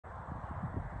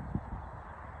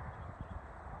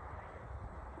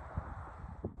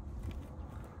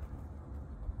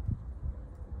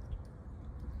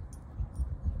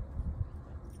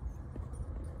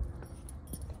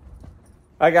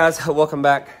Hi guys, welcome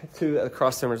back to the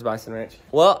Cross Timbers Bison Ranch.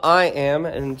 Well, I am,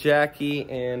 and Jackie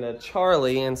and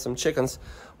Charlie and some chickens,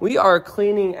 we are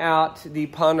cleaning out the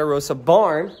Ponderosa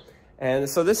barn. And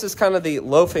so this is kind of the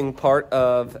loafing part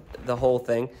of the whole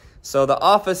thing. So the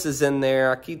office is in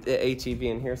there. I keep the ATV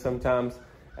in here sometimes.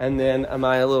 And then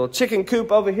my little chicken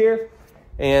coop over here.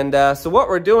 And so what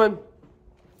we're doing,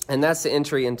 and that's the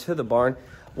entry into the barn.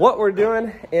 What we're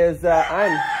doing is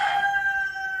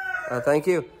thank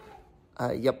you.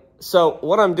 Yep. So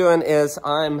what I'm doing is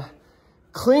I'm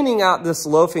cleaning out this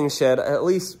loafing shed, at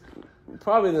least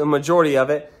probably the majority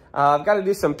of it. I've got to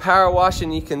do some power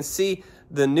washing. You can see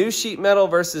the new sheet metal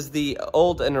versus the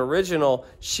old and original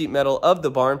sheet metal of the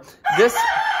barn. This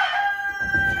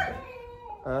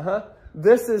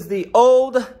is the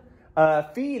old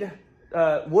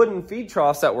wooden feed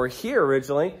troughs that were here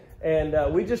originally.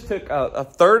 And we just took a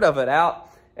third of it out.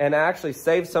 And I actually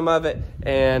saved some of it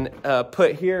and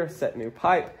put here, set new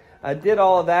pipe. I did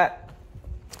all of that,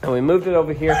 and we moved it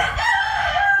over here.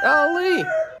 Golly!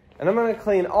 And I'm going to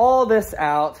clean all this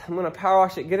out. I'm going to power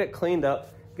wash it, get it cleaned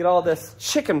up, get all this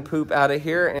chicken poop out of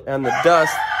here, and the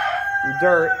dust and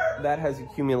dirt that has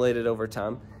accumulated over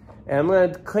time. And I'm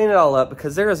going to clean it all up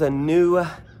because there is a new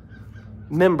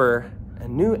member, a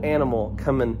new animal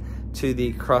coming to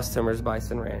the Cross Timbers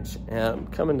Bison Ranch, and I'm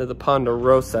coming to the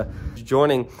Ponderosa,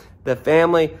 joining the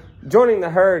family, joining the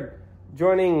herd,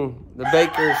 joining the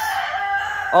bakers,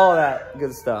 all that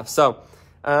good stuff. So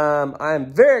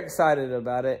I'm very excited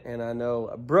about it, and I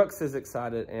know Brooks is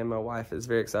excited, and my wife is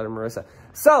very excited, Marissa.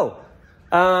 So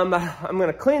I'm going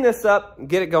to clean this up,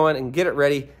 get it going, and get it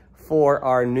ready for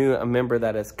our new member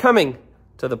that is coming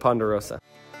to the Ponderosa.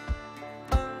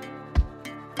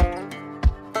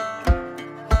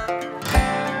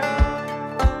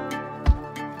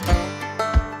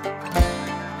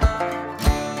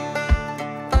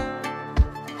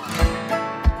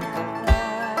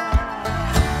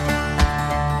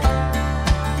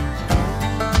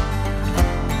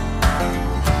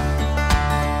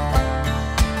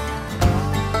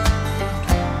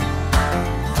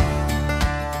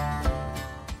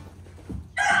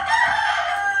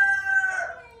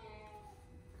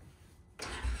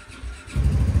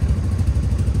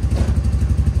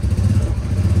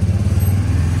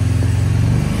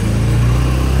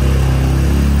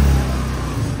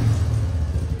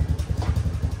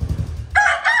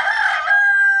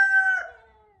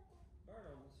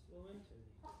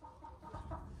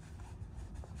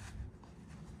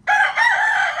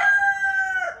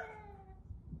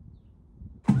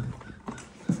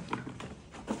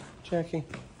 Jerky.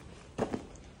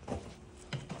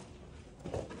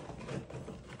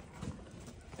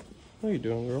 What are you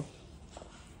doing, girl?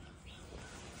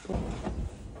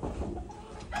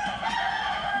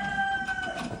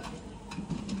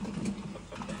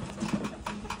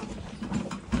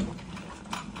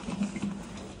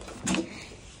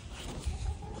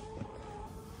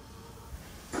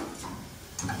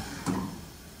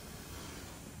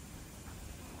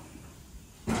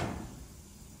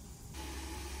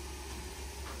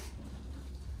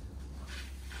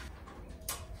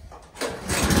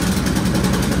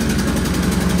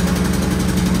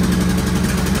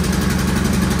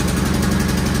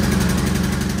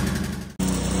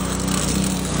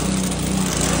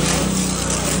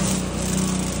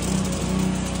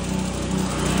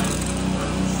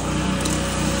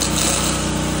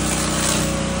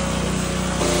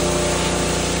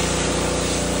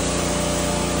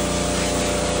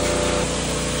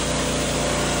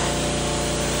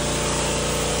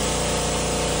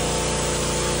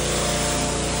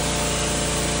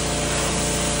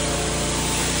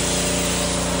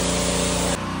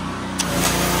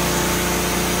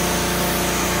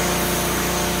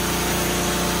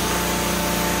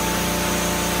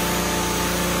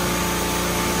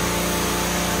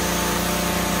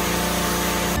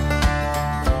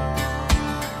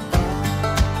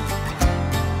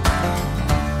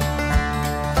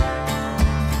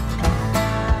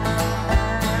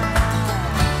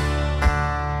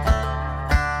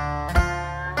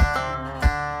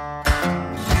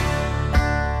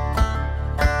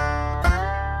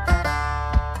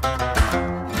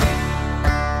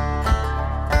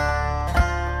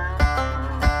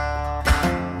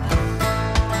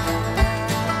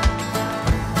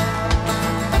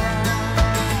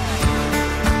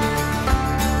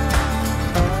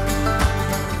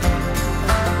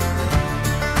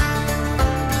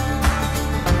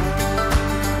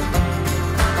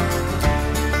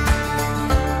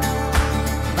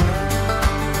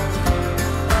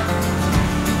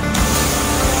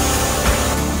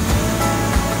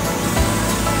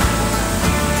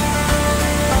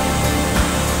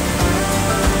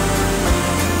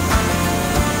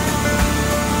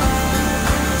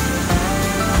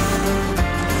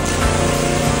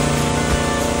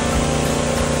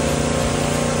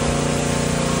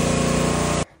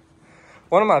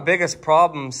 One of my biggest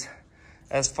problems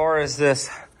as far as this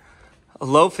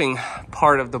loafing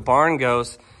part of the barn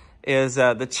goes is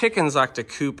the chickens like to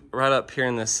coop right up here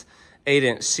in this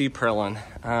 8-inch C-purlin,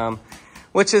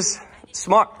 which is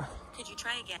smart. Could you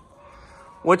try again?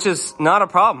 Which is not a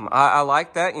problem. I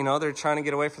like that. You know, they're trying to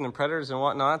get away from the predators and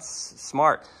whatnot. It's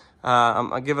smart.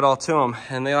 I give it all to them.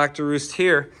 And they like to roost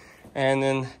here. And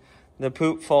then the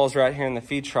poop falls right here in the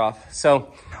feed trough.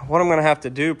 So what I'm going to have to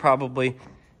do probably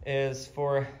is I'm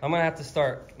going to have to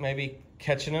start maybe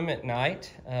catching them at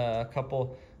night a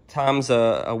couple times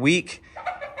a week.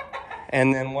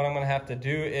 And then what I'm going to have to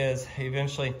do is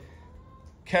eventually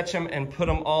catch them and put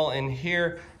them all in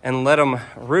here and let them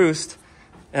roost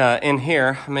in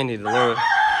here. I may need to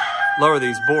lower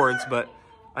these boards, but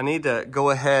I need to go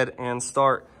ahead and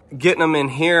start getting them in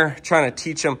here, trying to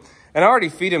teach them. And I already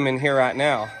feed them in here right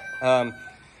now.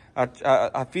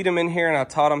 I feed them in here, and I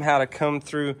taught them how to come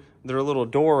through their little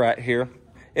door right here.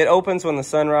 It opens when the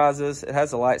sun rises. It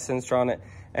has a light sensor on it,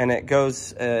 and it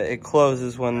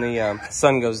closes when the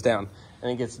sun goes down and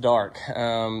it gets dark.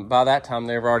 By that time,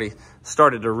 they've already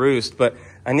started to roost, but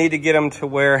I need to get them to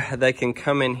where they can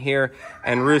come in here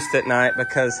and roost at night,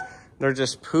 because they're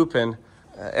just pooping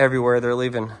everywhere. They're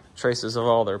leaving traces of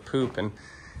all their poop. And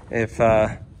if,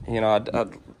 you know, I'd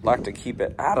like to keep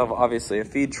it out of, obviously, a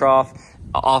feed trough,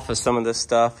 off of some of this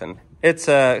stuff. And it's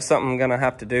something I'm going to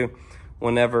have to do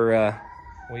whenever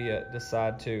we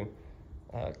decide to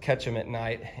catch them at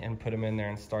night and put them in there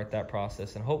and start that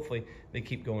process. And hopefully they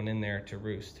keep going in there to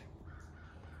roost.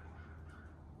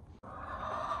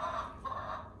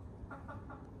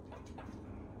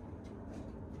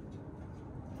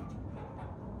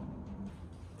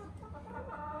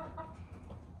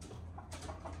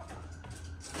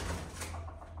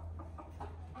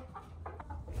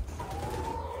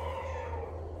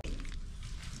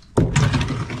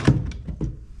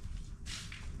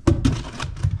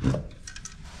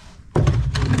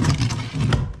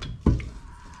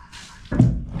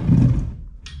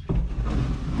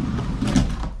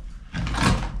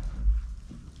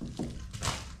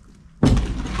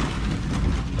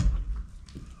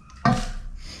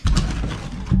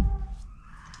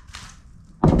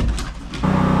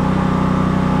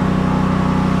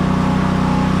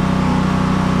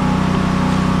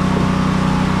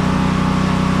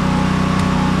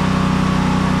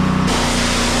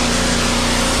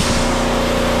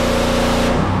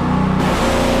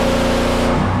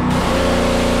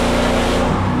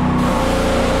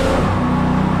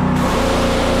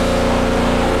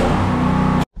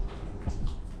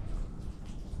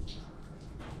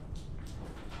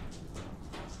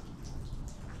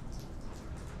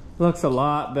 Looks a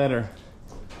lot better.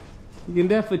 You can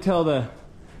definitely tell the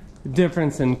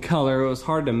difference in color. It was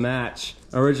hard to match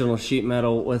original sheet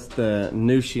metal with the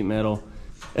new sheet metal.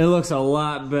 It looks a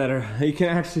lot better. You can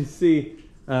actually see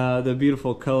the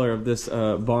beautiful color of this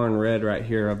barn red right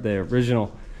here of the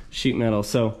original sheet metal.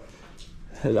 So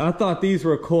I thought these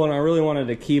were cool, and I really wanted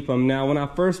to keep them. Now, when I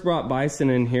first brought Bison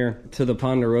in here to the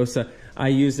Ponderosa, I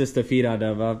used this to feed out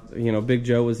of. You know, Big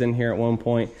Joe was in here at one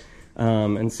point.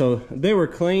 And so they were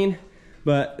clean,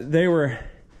 but they were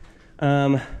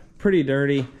pretty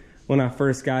dirty when I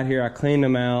first got here. I cleaned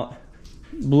them out,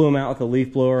 blew them out with a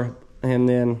leaf blower, and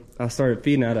then I started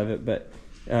feeding out of it. But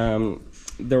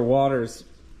their water's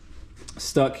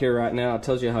stuck here right now. It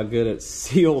tells you how good it's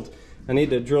sealed. I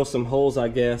need to drill some holes, I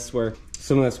guess, where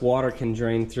some of this water can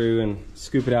drain through, and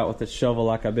scoop it out with a shovel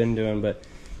like I've been doing. But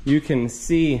you can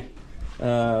see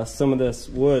some of this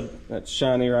wood that's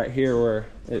shiny right here where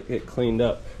it cleaned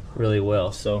up really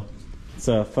well. So it's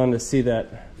fun to see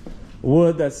that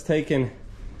wood that's taken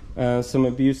some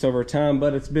abuse over time,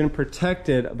 but it's been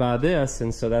protected by this,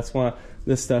 and so that's why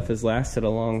this stuff has lasted a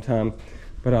long time.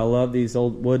 But I love these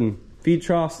old wooden feed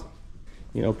troughs.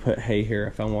 You know, put hay here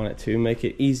if I want it to. Make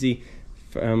it easy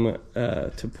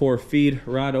to pour feed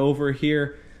right over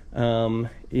here. You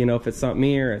know, if it's not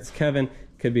me or it's Kevin,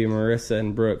 could be Marissa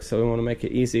and Brooke. So we want to make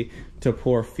it easy to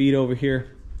pour feed over here.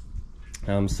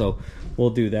 So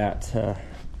we'll do that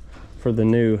for the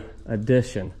new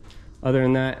addition. Other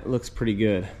than that, it looks pretty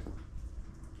good.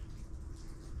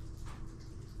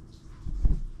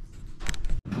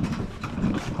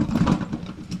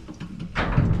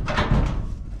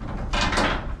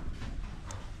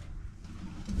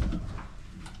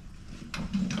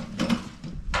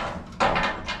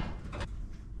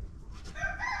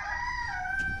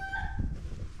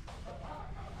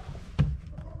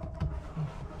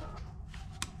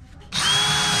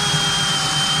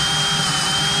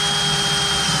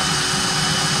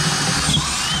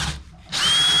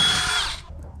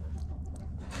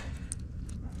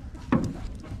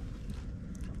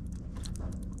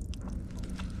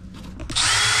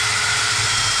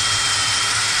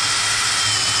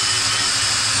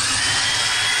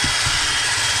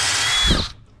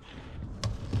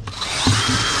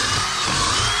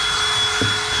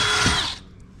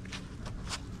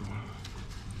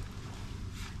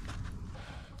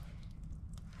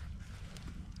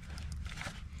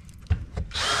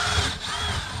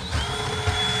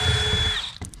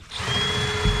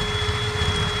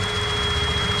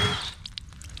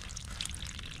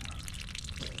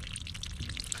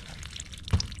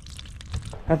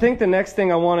 I think the next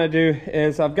thing I want to do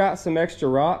is I've got some extra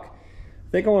rock.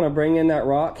 I think I want to bring in that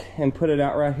rock and put it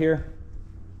out right here,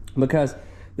 because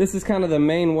this is kind of the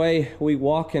main way we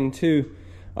walk into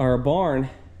our barn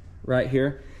right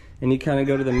here. And you kind of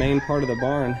go to the main part of the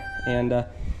barn, and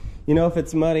you know, if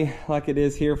it's muddy like it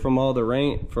is here from all the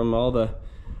rain, from all the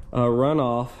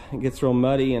runoff, it gets real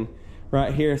muddy. And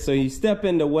right here, so you step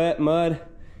into wet mud,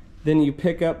 then you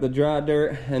pick up the dry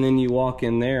dirt, and then you walk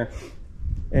in there.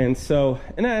 And so,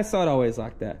 and it's not always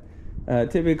like that.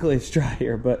 Typically it's dry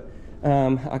here, but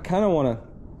I kind of want to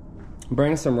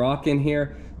bring some rock in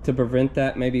here to prevent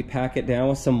that, maybe pack it down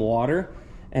with some water.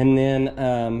 And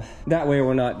then that way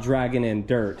we're not dragging in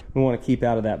dirt. We want to keep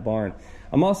out of that barn.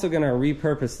 I'm also going to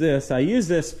repurpose this. I used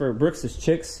this for Brooks's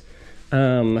chicks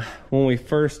when we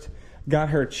first got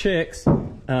her chicks.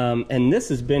 And this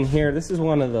has been here. This is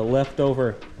one of the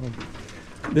leftover.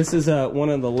 This is one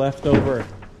of the leftover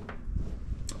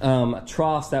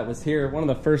troughs that was here. One of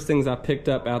the first things I picked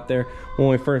up out there when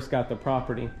we first got the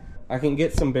property. I can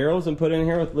get some barrels and put in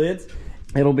here with lids.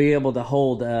 It'll be able to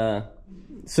hold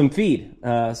some feed.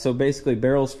 So basically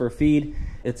barrels for feed.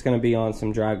 It's going to be on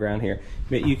some dry ground here.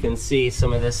 But you can see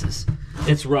some of this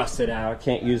it's rusted out. I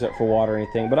can't use it for water or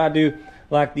anything. But I do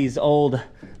like these old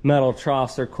metal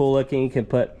troughs. They're cool looking. You can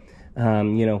put,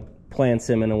 you know,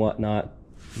 plants in and whatnot.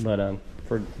 But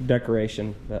for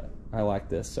decoration, but I like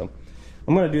this. So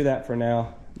I'm going to do that for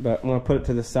now. But I'm going to put it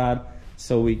to the side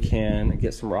so we can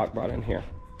get some rock brought in here.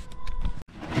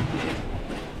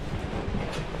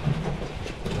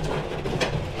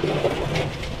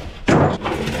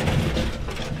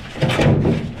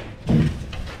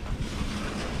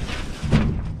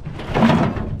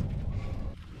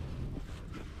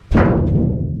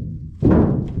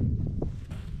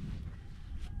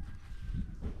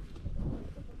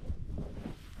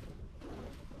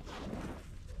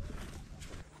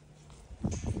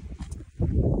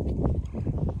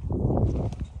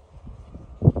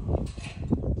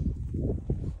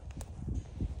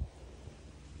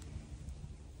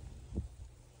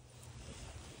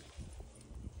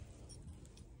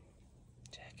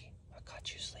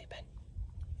 You sleeping?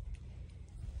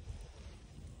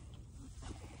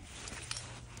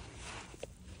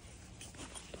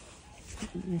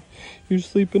 You're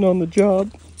sleeping on the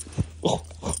job. Oh,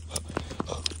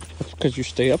 that's because you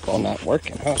stay up all night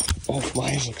working, huh? Oh,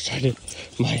 Maya's excited.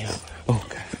 Maya. Oh,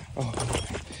 God. Oh,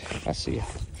 I see you.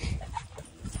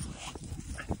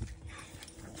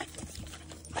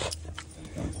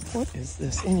 What is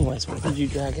this? Anyways, what did you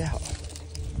drag out?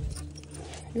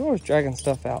 You're always dragging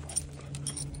stuff out.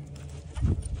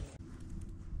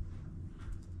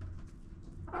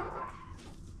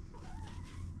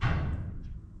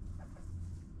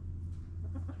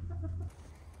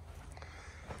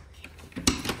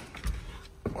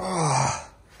 Oh,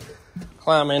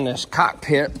 climb in this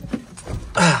cockpit.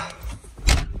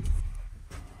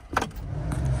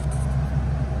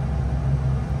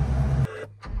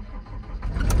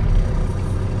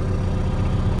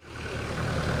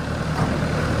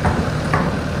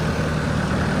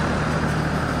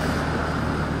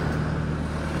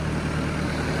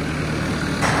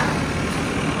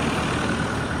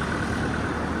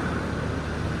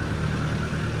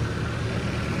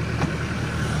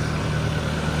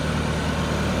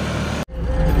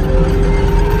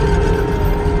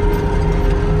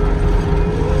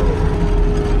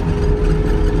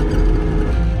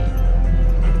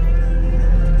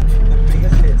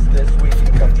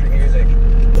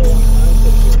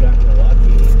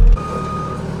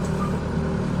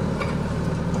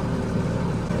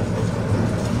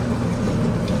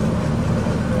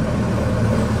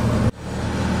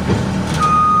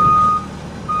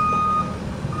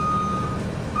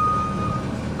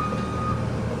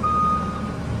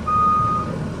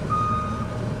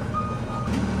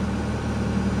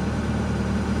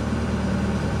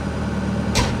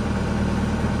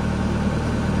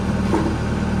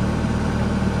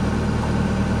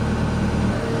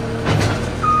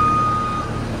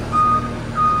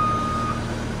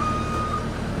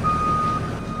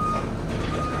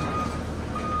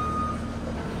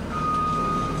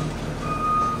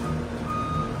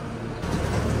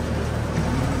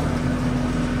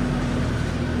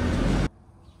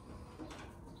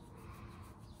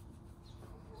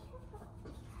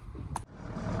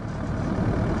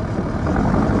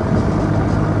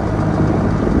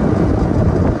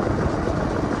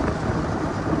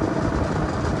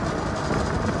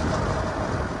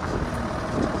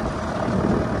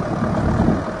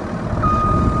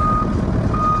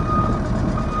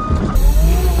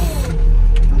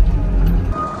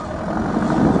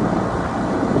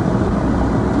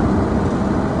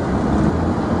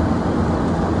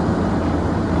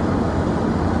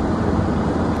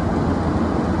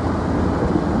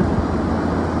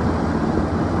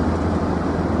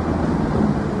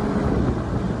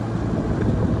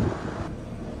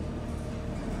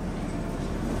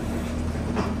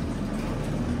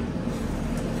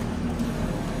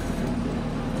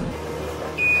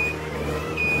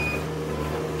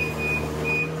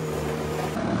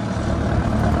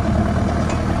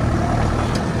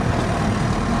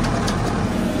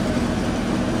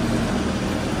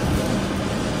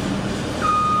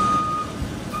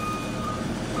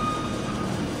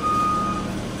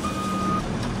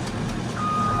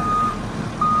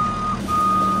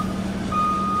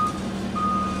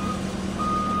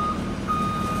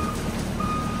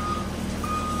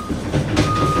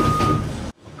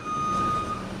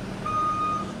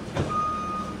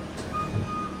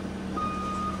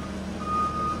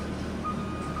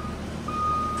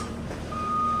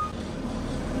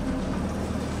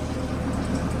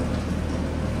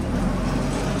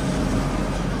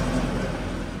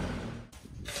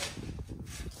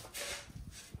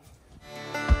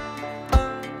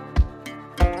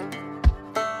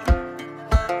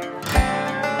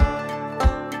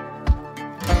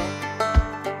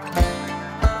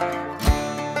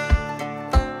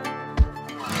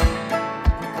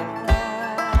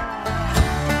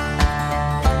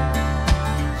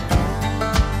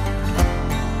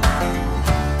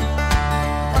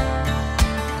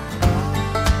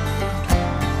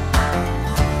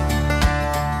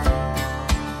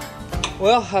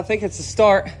 Well, I think it's a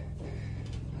start.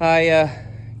 I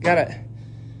got it.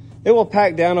 It will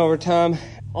pack down over time.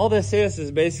 All this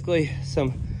is basically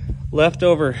some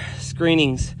leftover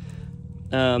screenings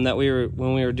that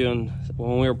when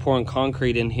we were pouring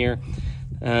concrete in here,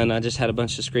 and I just had a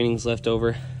bunch of screenings left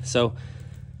over. So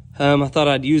I thought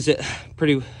I'd use it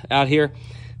pretty out here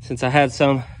since I had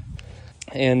some,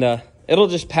 and it'll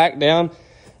just pack down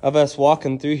of us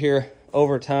walking through here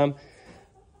over time.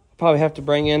 Probably have to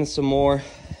bring in some more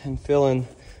and fill in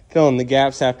the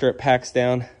gaps after it packs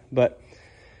down, but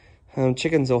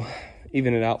chickens will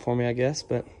even it out for me, I guess.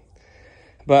 But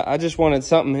I just wanted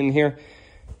something in here.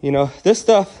 You know, this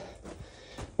stuff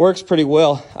works pretty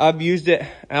well. I've used it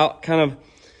out kind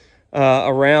of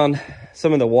around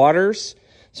some of the water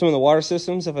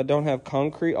systems if I don't have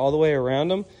concrete all the way around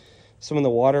them, some of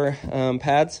the water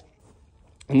pads.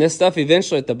 And this stuff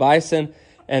eventually at the Bison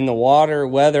and the water,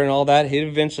 weather, and all that, it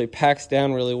eventually packs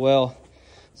down really well.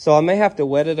 So I may have to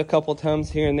wet it a couple times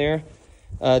here and there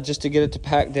just to get it to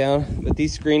pack down. But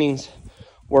these screenings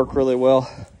work really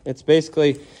well. It's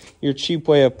basically your cheap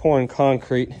way of pouring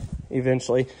concrete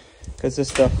eventually, because this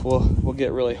stuff will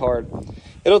get really hard.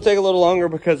 It'll take a little longer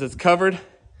because it's covered,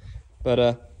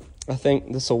 but I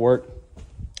think this will work.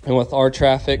 And with our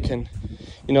traffic and,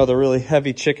 you know, the really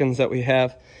heavy chickens that we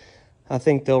have, I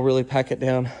think they'll really pack it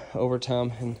down over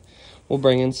time, and we'll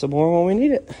bring in some more when we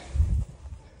need it.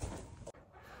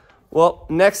 Well,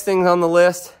 next thing on the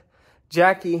list,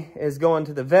 Jackie is going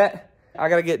to the vet. I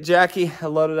gotta get Jackie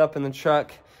loaded up in the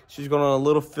truck. She's going on a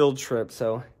little field trip,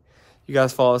 so you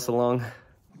guys follow us along.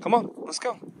 Come on, let's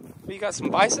go. You got some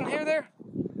bison hair there?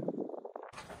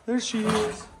 There she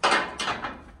is. You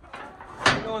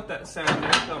don't want that sound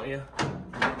there, don't you?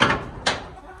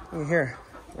 Here,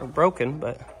 they're broken,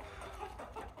 but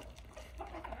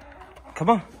come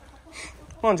on.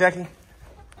 Come on, Jackie.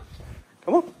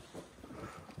 Come on.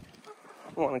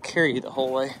 I want to carry you the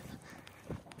whole way.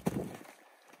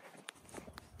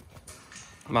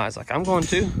 Maya's like, I'm going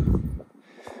too.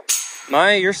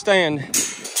 Maya, you're staying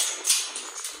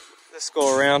this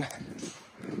go around.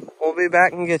 We'll be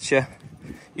back and get you.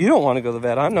 You don't want to go to the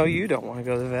vet. I know you don't want to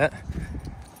go to the vet.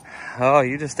 Oh,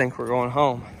 you just think we're going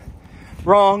home.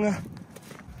 Wrong.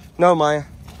 No, Maya.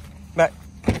 Back.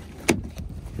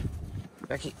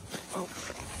 Jackie. Oh.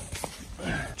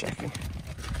 Jackie.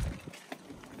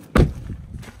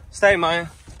 Stay, Maya.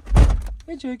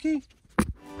 Hey, Jerky.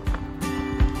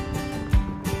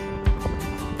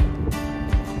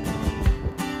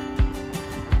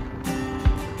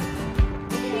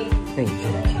 Hey,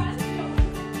 Jerky.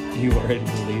 You are ready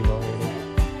to leave already?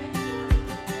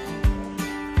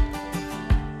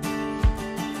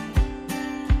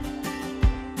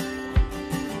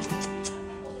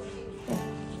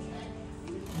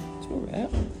 That's where we're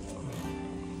at.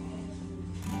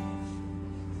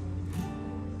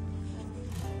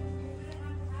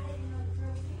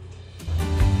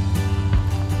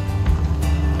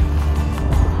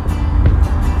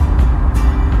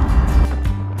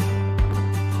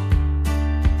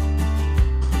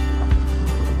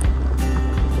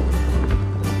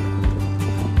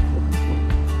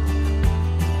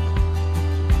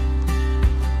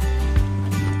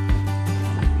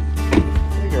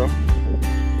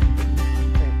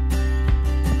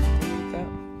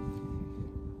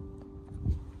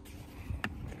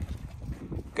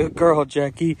 Good girl,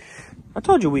 Jackie. I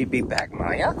told you we'd be back,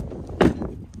 Maya.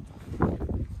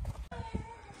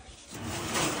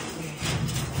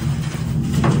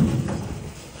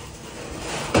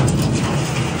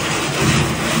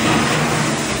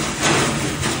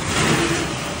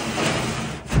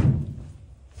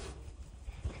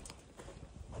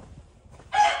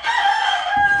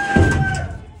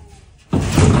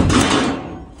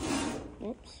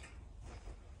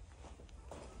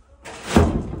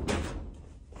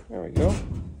 There we go.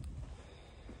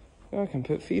 Now I can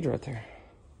put feed right there.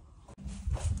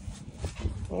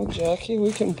 Well, Jackie,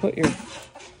 we can put your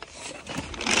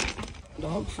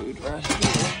dog food right here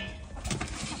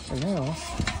for now.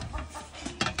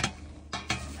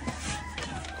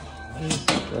 What is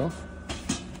that, girl?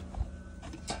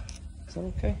 Is that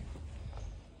okay?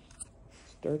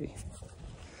 It's dirty.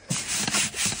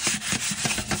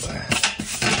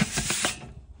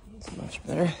 That's much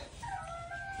better.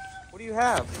 What do you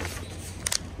have?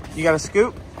 You got a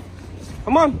scoop?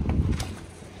 Come on.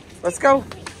 Let's go.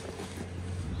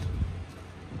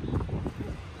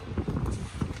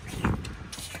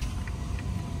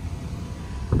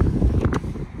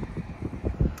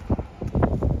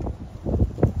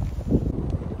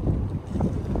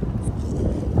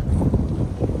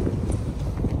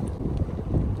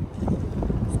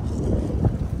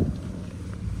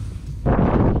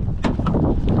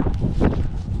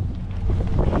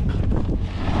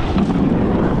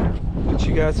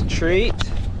 has a treat.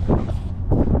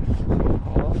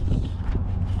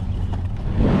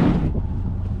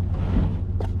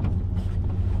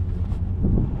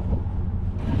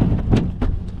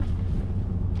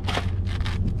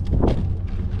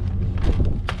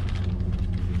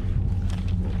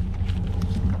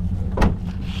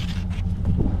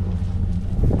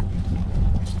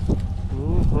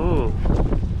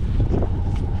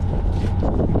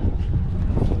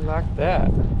 Like that.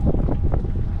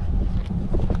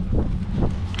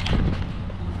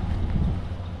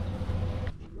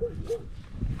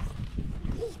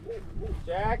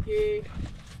 Jackie.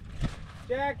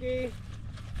 Jackie.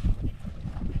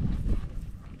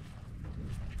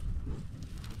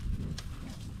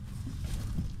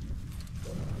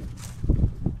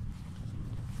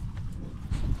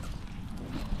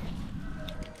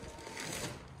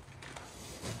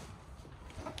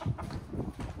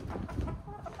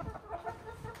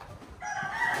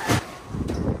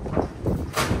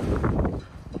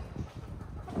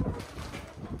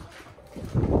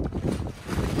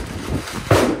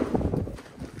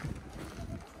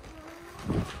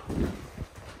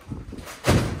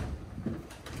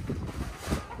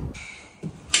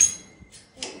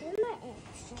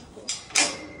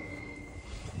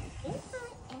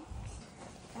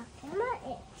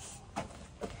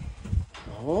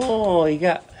 Oh, you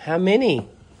got how many?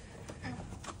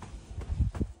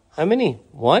 How many?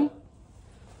 One?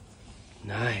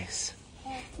 Nice.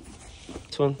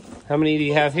 This one. How many do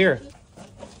you have here?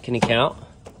 Can you count?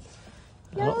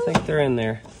 I don't think they're in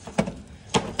there.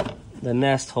 The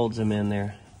nest holds them in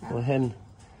there. Go ahead and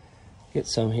get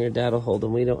some here. Dad'll hold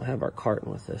them. We don't have our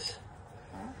carton with us.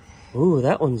 Ooh,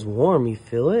 that one's warm. You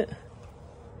feel it?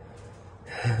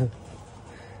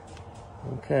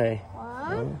 Okay.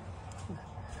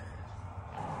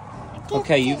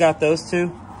 Okay, you got those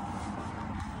two?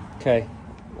 Okay,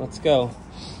 let's go.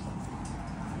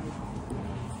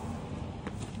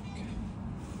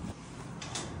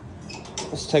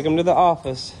 Let's take them to the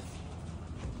office.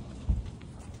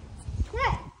 Get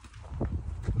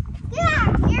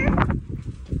out here.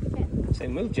 Say,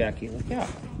 move, Jackie. Look out.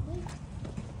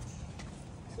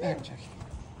 Back, Jackie.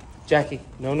 Jackie,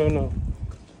 no, no, no.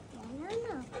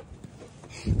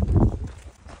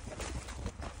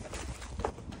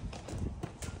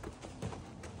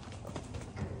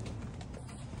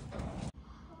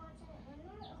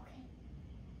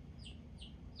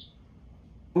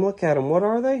 Look at them. What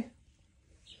are they?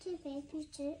 Two baby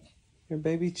chicks. Your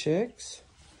baby chicks?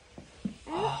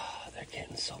 Oh, they're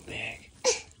getting so big.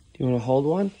 Do you want to hold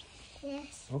one?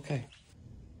 Yes. Okay.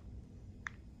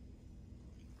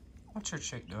 What's your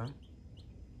chick doing?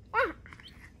 Ah.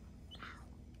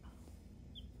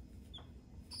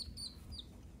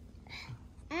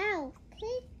 Ow.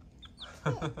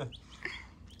 I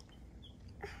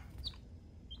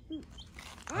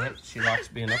think she likes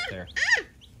being up there.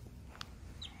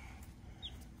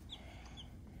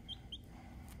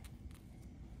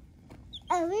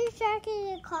 Oh, where's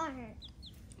Jackie the collar?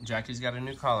 Jackie's got a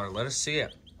new collar. Let us see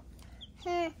it.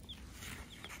 Here.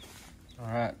 All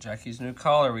right, Jackie's new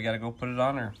collar. We got to go put it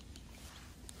on her.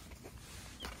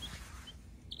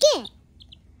 Get.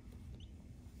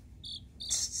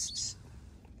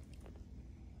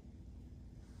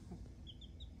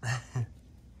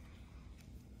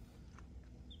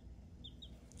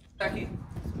 Jackie,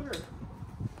 let's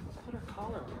put her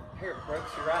collar on. Here,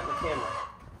 Brooks, you're right in the camera.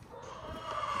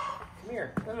 Come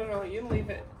here. No, no, no, you can leave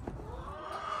it.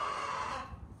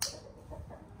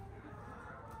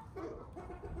 You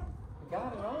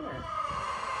got it on her.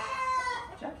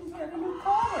 Jackie's got a new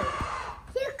collar.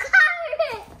 You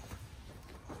collared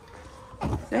it.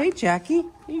 Hey, Jackie,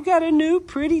 you got a new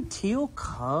pretty teal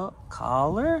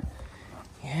collar?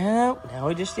 Yeah, now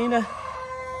we just need a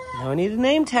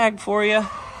name tag for you.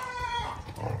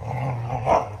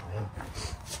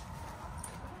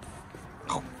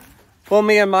 Well,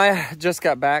 me and Maya just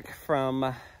got back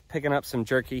from picking up some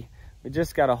jerky. We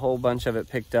just got a whole bunch of it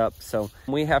picked up. So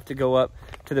we have to go up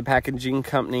to the packaging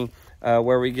company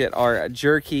where we get our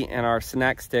jerky and our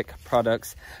snack stick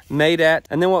products made at.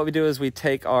 And then what we do is we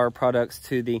take our products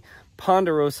to the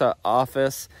Ponderosa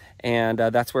office, and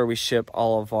that's where we ship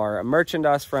all of our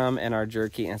merchandise from and our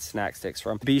jerky and snack sticks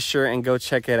from. Be sure and go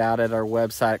check it out at our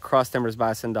website,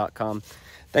 crosstimbersbison.com.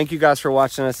 Thank you guys for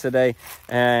watching us today,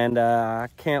 and I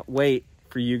can't wait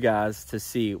for you guys to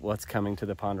see what's coming to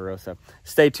the Ponderosa.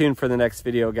 Stay tuned for the next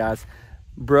video, guys.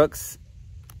 Brooks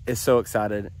is so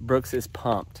excited. Brooks is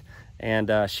pumped,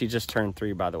 and she just turned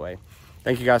 3, by the way.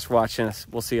 Thank you guys for watching us.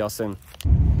 We'll see y'all soon.